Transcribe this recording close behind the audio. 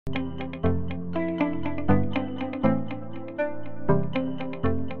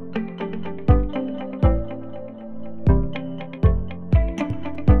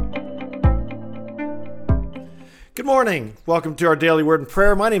morning. Welcome to our daily word and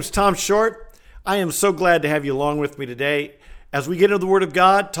prayer. My name is Tom Short. I am so glad to have you along with me today as we get into the Word of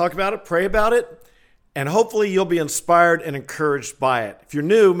God, talk about it, pray about it, and hopefully you'll be inspired and encouraged by it. If you're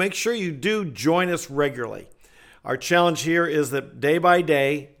new, make sure you do join us regularly. Our challenge here is that day by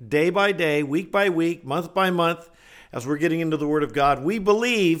day, week by week, month by month, as we're getting into the Word of God, we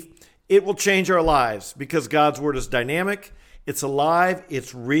believe it will change our lives because God's Word is dynamic, it's alive,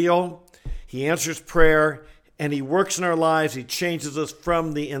 it's real. He answers prayer, and He works in our lives. He changes us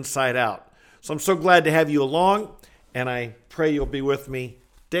from the inside out. So I'm so glad to have you along, and I pray you'll be with me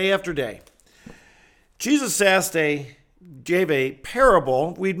day after day. Jesus gave a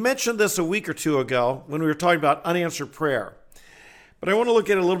parable. We'd mentioned this a week or two ago when we were talking about unanswered prayer. But I want to look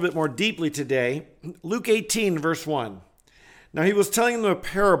at it a little bit more deeply today. Luke 18, verse 1. Now He was telling them a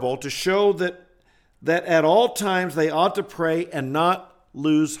parable to show that at all times they ought to pray and not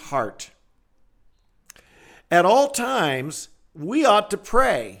lose heart. At all times, we ought to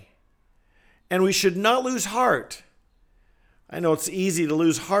pray, and we should not lose heart. I know it's easy to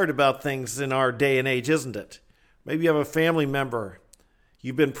lose heart about things in our day and age, isn't it? Maybe you have a family member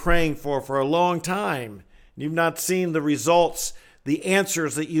you've been praying for a long time, and you've not seen the results, the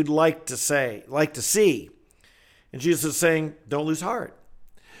answers that you'd like to see. And Jesus is saying, don't lose heart.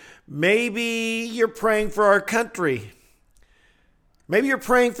 Maybe you're praying for our country. Maybe you're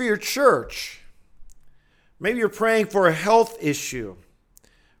praying for your church. Maybe you're praying for a health issue.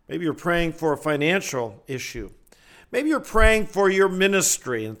 Maybe you're praying for a financial issue. Maybe you're praying for your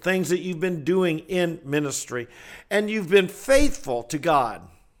ministry and things that you've been doing in ministry, and you've been faithful to God.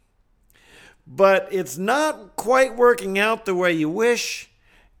 But it's not quite working out the way you wish,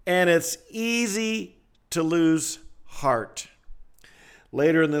 and it's easy to lose heart.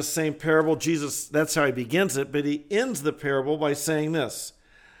 Later in this same parable, Jesus, that's how He begins it, but He ends the parable by saying this.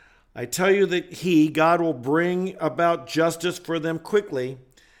 I tell you that God will bring about justice for them quickly.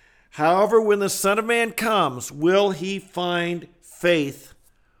 However, when the Son of Man comes, will He find faith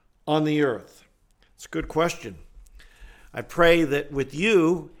on the earth? It's a good question. I pray that with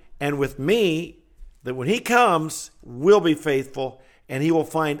you and with me, that when He comes, we'll be faithful, and He will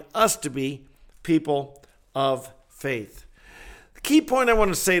find us to be people of faith. The key point I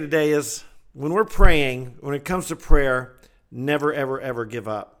want to say today is when we're praying, when it comes to prayer, never, ever, ever give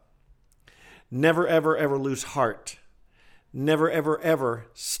up. Never, ever, ever lose heart. Never, ever, ever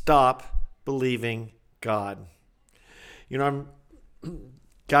stop believing God. You know,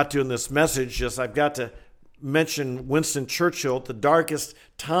 in this message, I've got to mention Winston Churchill. At the darkest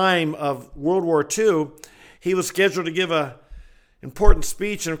time of World War II, he was scheduled to give an important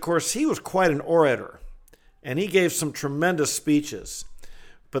speech, and of course, he was quite an orator, and he gave some tremendous speeches.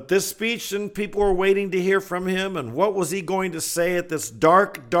 But this speech, and people were waiting to hear from him, and what was he going to say at this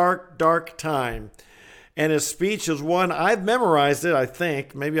dark, dark, dark time? And his speech is one, I've memorized it, I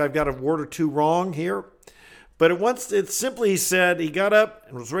think. Maybe I've got a word or two wrong here. But he said, he got up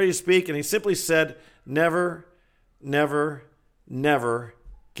and was ready to speak, and he simply said, never, never, never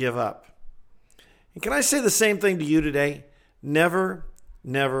give up. And can I say the same thing to you today? Never,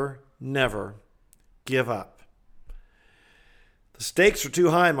 never, never give up. The stakes are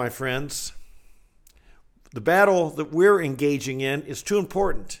too high, my friends. The battle that we're engaging in is too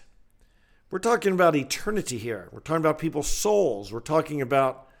important. We're talking about eternity here. We're talking about people's souls. We're talking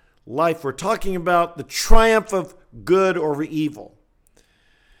about life. We're talking about the triumph of good over evil.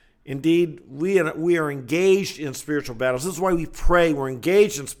 Indeed, we are engaged in spiritual battles. This is why we pray. We're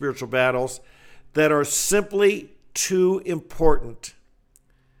engaged in spiritual battles that are simply too important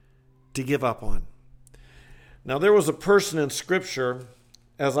to give up on. Now, there was a person in Scripture,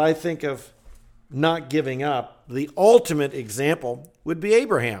 as I think of not giving up, the ultimate example would be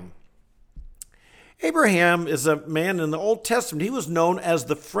Abraham. Abraham is a man in the Old Testament. He was known as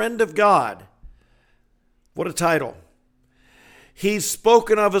the friend of God. What a title. He's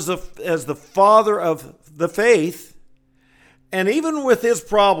spoken of as the father of the faith. And even with his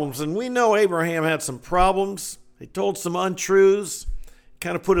problems, and we know Abraham had some problems. He told some untruths,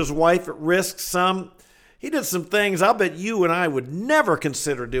 kind of put his wife at risk some. He did some things I'll bet you and I would never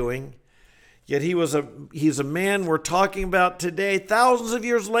consider doing. Yet he's a man we're talking about today, thousands of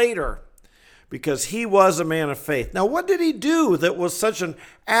years later, because he was a man of faith. Now, what did he do that was such an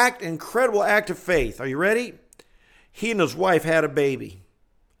incredible act of faith? Are you ready? He and his wife had a baby.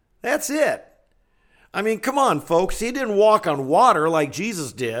 That's it. I mean, come on, folks. He didn't walk on water like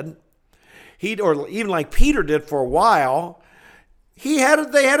Jesus did, or even like Peter did for a while. They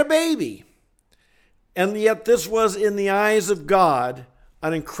had a baby. And yet this was, in the eyes of God,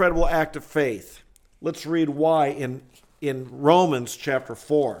 an incredible act of faith. Let's read why in Romans chapter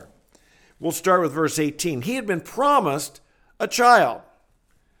 4. We'll start with verse 18. He had been promised a child.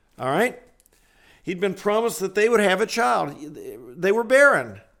 All right? He'd been promised that they would have a child. They were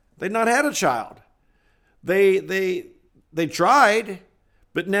barren. They'd not had a child. They tried,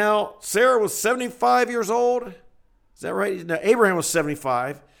 but now Sarah was 75 years old. Is that right? Now, Abraham was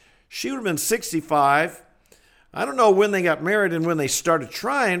 75. She would have been 65. I don't know when they got married and when they started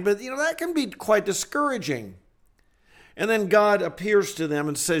trying, but that can be quite discouraging. And then God appears to them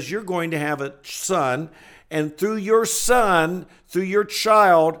and says, you're going to have a son, and through your son, through your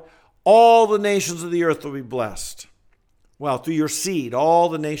child, all the nations of the earth will be blessed. Well, through your seed, all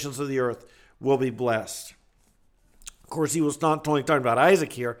the nations of the earth will be blessed. Of course, he was not only talking about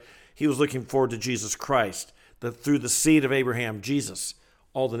Isaac here, he was looking forward to Jesus Christ, that through the seed of Abraham, Jesus,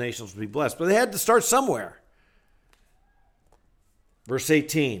 all the nations will be blessed. But they had to start somewhere. Verse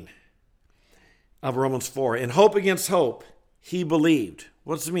 18 of Romans 4, in hope against hope, he believed.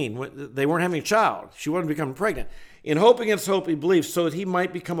 What does it mean? They weren't having a child. She wasn't becoming pregnant. In hope against hope, he believed, so that he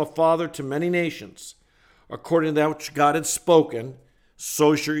might become a father to many nations. According to that which God had spoken,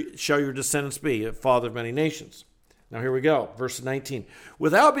 so shall your descendants be, a father of many nations. Now here we go, verse 19.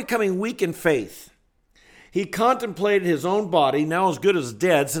 Without becoming weak in faith, he contemplated his own body, now as good as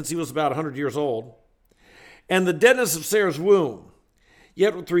dead, since he was about 100 years old, and the deadness of Sarah's womb.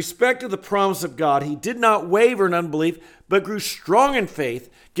 Yet with respect to the promise of God, he did not waver in unbelief, but grew strong in faith,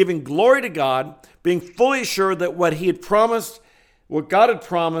 giving glory to God, being fully assured that what he had promised, what God had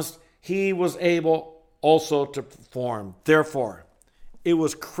promised, he was able also to perform. Therefore, it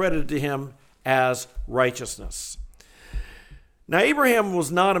was credited to him as righteousness. Now, Abraham was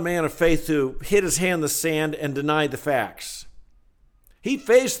not a man of faith who hid his hand in the sand and denied the facts. He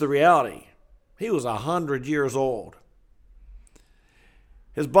faced the reality. He was 100 years old.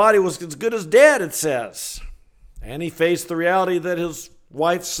 His body was as good as dead, it says. And he faced the reality that his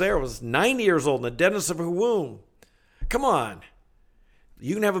wife Sarah was 90 years old in the deadness of her womb. Come on.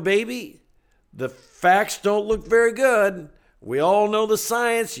 You can have a baby. The facts don't look very good. We all know the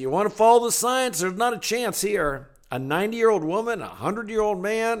science. You want to follow the science? There's not a chance here. A 90-year-old woman, a 100-year-old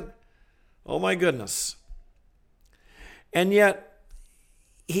man. Oh my goodness. And yet,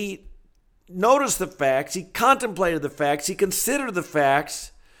 he noticed the facts, he contemplated the facts, he considered the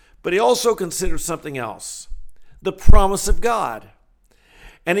facts, but he also considered something else, the promise of God.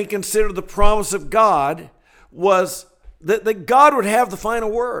 And he considered the promise of God was that God would have the final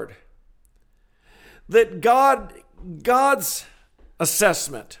word. That God's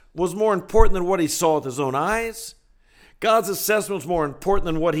assessment was more important than what he saw with his own eyes. God's assessment was more important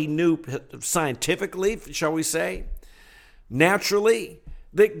than what he knew scientifically, shall we say, naturally.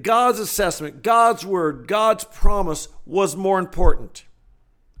 That God's assessment, God's word, God's promise was more important.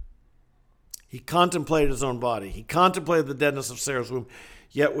 He contemplated his own body. He contemplated the deadness of Sarah's womb,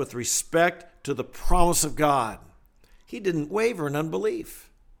 yet with respect to the promise of God, he didn't waver in unbelief.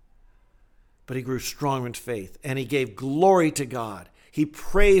 But he grew strong in faith, and he gave glory to God. He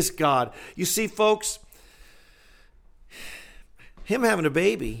praised God. You see, folks, him having a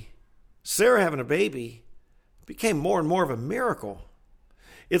baby, Sarah having a baby, became more and more of a miracle.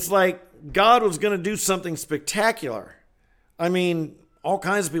 It's like God was going to do something spectacular. I mean, all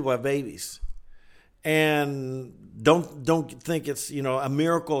kinds of people have babies. And don't think it's, a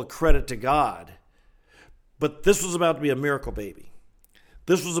miracle, a credit to God. But this was about to be a miracle baby.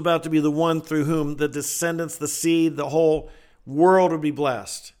 This was about to be the one through whom the descendants, the seed, the whole world would be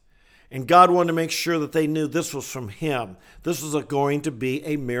blessed. And God wanted to make sure that they knew this was from him. This was going to be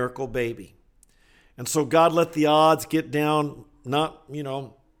a miracle baby. And so God let the odds get down,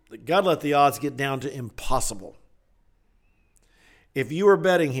 God let the odds get down to impossible. If you were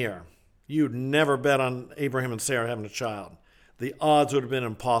betting here, you'd never bet on Abraham and Sarah having a child. The odds would have been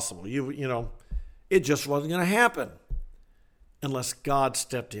impossible. It just wasn't going to happen unless God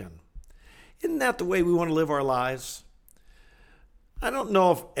stepped in. Isn't that the way we want to live our lives? I don't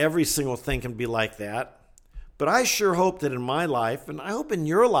know if every single thing can be like that, but I sure hope that in my life, and I hope in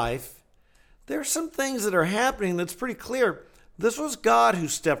your life, there's some things that are happening that's pretty clear. This was God who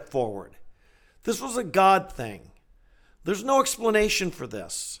stepped forward. This was a God thing. There's no explanation for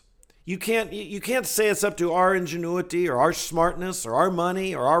this. You can't say it's up to our ingenuity or our smartness or our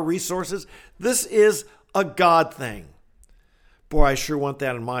money or our resources. This is a God thing. Boy, I sure want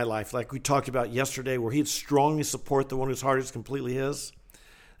that in my life. Like we talked about yesterday, where he'd strongly support the one whose heart is completely his.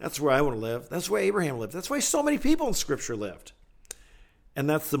 That's where I want to live. That's where Abraham lived. That's why so many people in Scripture lived. And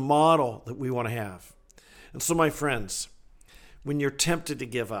that's the model that we want to have. And so, my friends, when you're tempted to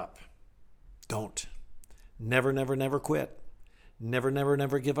give up, don't. Never, never, never quit. Never, never,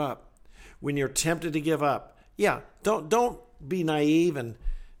 never give up. When you're tempted to give up, don't be naive and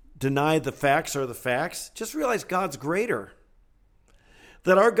deny the facts are the facts. Just realize God's greater.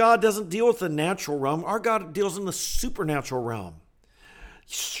 That our God doesn't deal with the natural realm. Our God deals in the supernatural realm.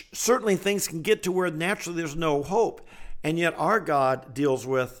 Certainly things can get to where naturally there's no hope. And yet our God deals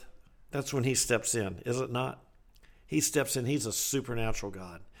with, that's when he steps in, is it not? He steps in. He's a supernatural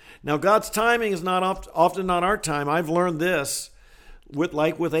God. Now, God's timing is not often not our time. I've learned this,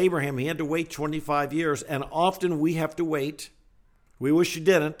 like with Abraham. He had to wait 25 years, and often we have to wait. We wish you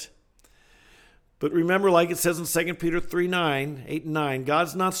didn't. But remember, like it says in 2 Peter 3:9, 8 and 9,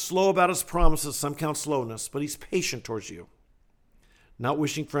 God's not slow about his promises, some count slowness, but he's patient towards you, not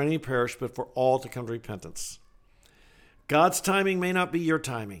wishing for any to perish, but for all to come to repentance. God's timing may not be your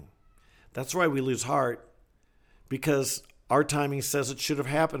timing. That's why we lose heart, because our timing says it should have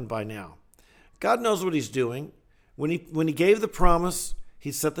happened by now. God knows what he's doing. When he gave the promise,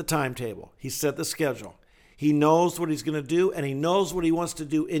 he set the timetable. He set the schedule. He knows what he's going to do, and he knows what he wants to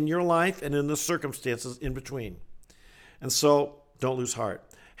do in your life and in the circumstances in between. And so, don't lose heart.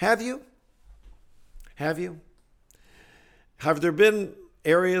 Have you? Have you? Have there been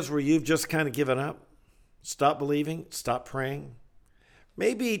areas where you've just kind of given up? Stop believing? Stop praying?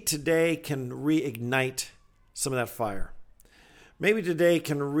 Maybe today can reignite some of that fire. Maybe today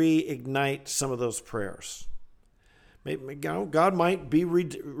can reignite some of those prayers. Maybe God might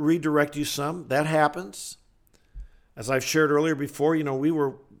redirect you some. That happens. As I've shared earlier before, we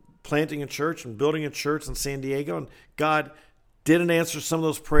were planting a church and building a church in San Diego, and God didn't answer some of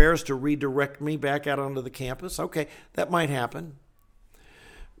those prayers to redirect me back out onto the campus. Okay, that might happen.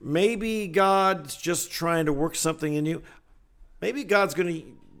 Maybe God's just trying to work something in you. Maybe God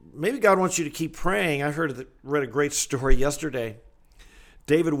wants you to keep praying. I read a great story yesterday.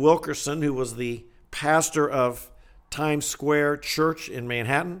 David Wilkerson, who was the pastor of Times Square Church in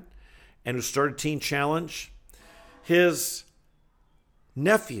Manhattan and who started Teen Challenge, his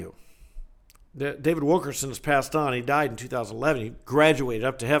nephew, David Wilkerson, has passed on. He died in 2011. He graduated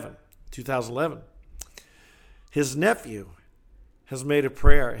up to heaven, 2011. His nephew has made a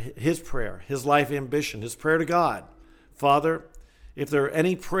prayer, his life ambition, his prayer to God. Father, if there are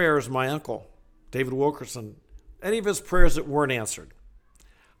any prayers my uncle, David Wilkerson, any of his prayers that weren't answered,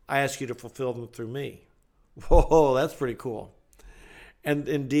 I ask you to fulfill them through me. Whoa, that's pretty cool. And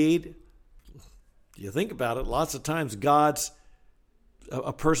indeed, you think about it, lots of times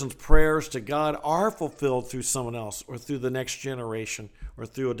a person's prayers to God are fulfilled through someone else or through the next generation or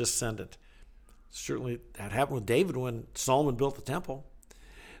through a descendant. Certainly that happened with David when Solomon built the temple.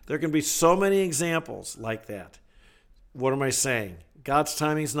 There can be so many examples like that. What am I saying? God's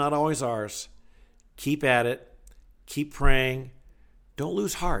timing is not always ours. Keep at it. Keep praying. Don't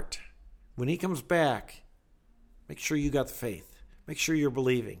lose heart. When he comes back, make sure you got the faith. Make sure you're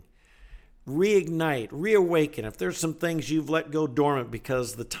believing. Reignite, reawaken. If there's some things you've let go dormant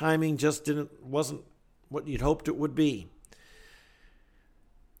because the timing just wasn't what you'd hoped it would be,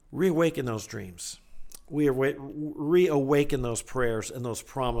 reawaken those dreams. Reawaken those prayers and those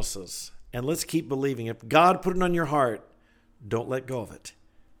promises. And let's keep believing. If God put it on your heart, don't let go of it.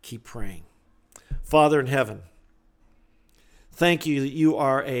 Keep praying. Father in heaven, thank you that you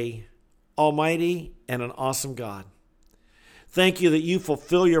are an almighty and an awesome God. Thank you that you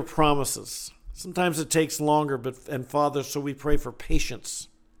fulfill your promises. Sometimes it takes longer, and Father, so we pray for patience,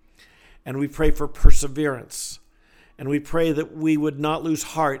 and we pray for perseverance, and we pray that we would not lose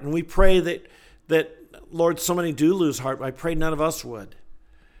heart, and we pray that Lord, so many do lose heart. I pray none of us would.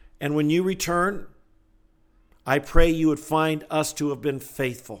 And when you return, I pray you would find us to have been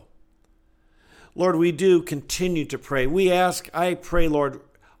faithful. Lord, we do continue to pray. I pray, Lord,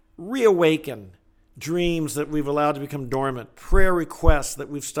 reawaken dreams that we've allowed to become dormant, prayer requests that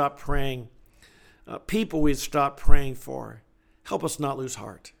we've stopped praying, people we've stopped praying for. Help us not lose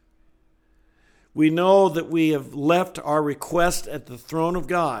heart. We know that we have left our request at the throne of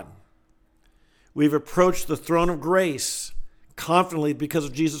God. We've approached the throne of grace confidently because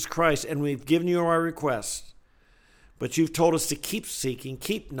of Jesus Christ, and we've given you our request. But you've told us to keep seeking,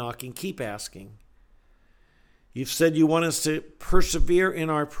 keep knocking, keep asking. You've said you want us to persevere in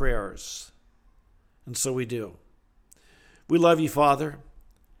our prayers. And so we do. We love you, Father.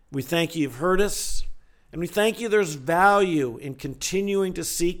 We thank you you've heard us. And we thank you there's value in continuing to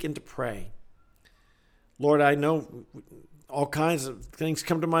seek and to pray. Lord, I know all kinds of things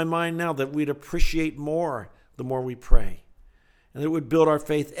come to my mind now that we'd appreciate more the more we pray. And it would build our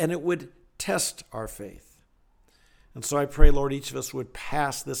faith and it would test our faith. And so I pray, Lord, each of us would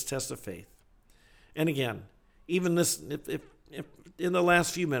pass this test of faith. And again, even this, if in the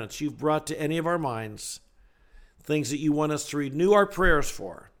last few minutes you've brought to any of our minds things that you want us to renew our prayers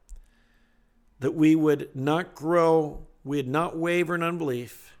for, that we would not grow, we would not waver in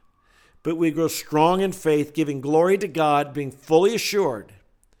unbelief, but we grow strong in faith, giving glory to God, being fully assured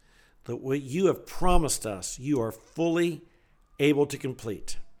that what you have promised us, you are fully able to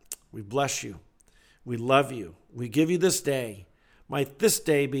complete. We bless you. We love you. We give you this day. Might this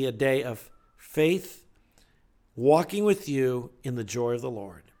day be a day of faith, walking with you in the joy of the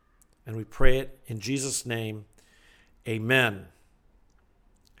Lord. And we pray it in Jesus' name. Amen.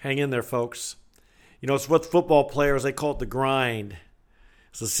 Hang in there, folks. You know, it's what football players, they call it the grind.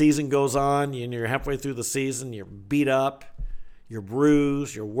 As the season goes on and you're halfway through the season, you're beat up, you're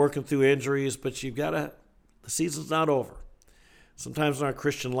bruised, you're working through injuries, but the season's not over. Sometimes in our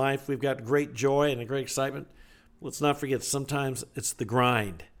Christian life, we've got great joy and a great excitement. Let's not forget, sometimes it's the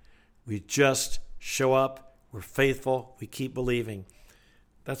grind. We just show up, we're faithful, we keep believing.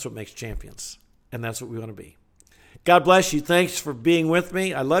 That's what makes champions, and that's what we want to be. God bless you. Thanks for being with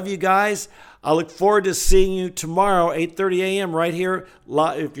me. I love you guys. I look forward to seeing you tomorrow, 8:30 a.m. right here,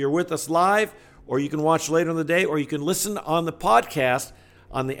 if you're with us live, or you can watch later in the day, or you can listen on the podcast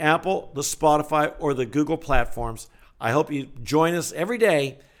on the Apple, the Spotify, or the Google platforms. I hope you join us every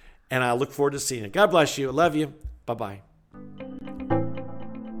day, and I look forward to seeing you. God bless you. I love you. Bye-bye.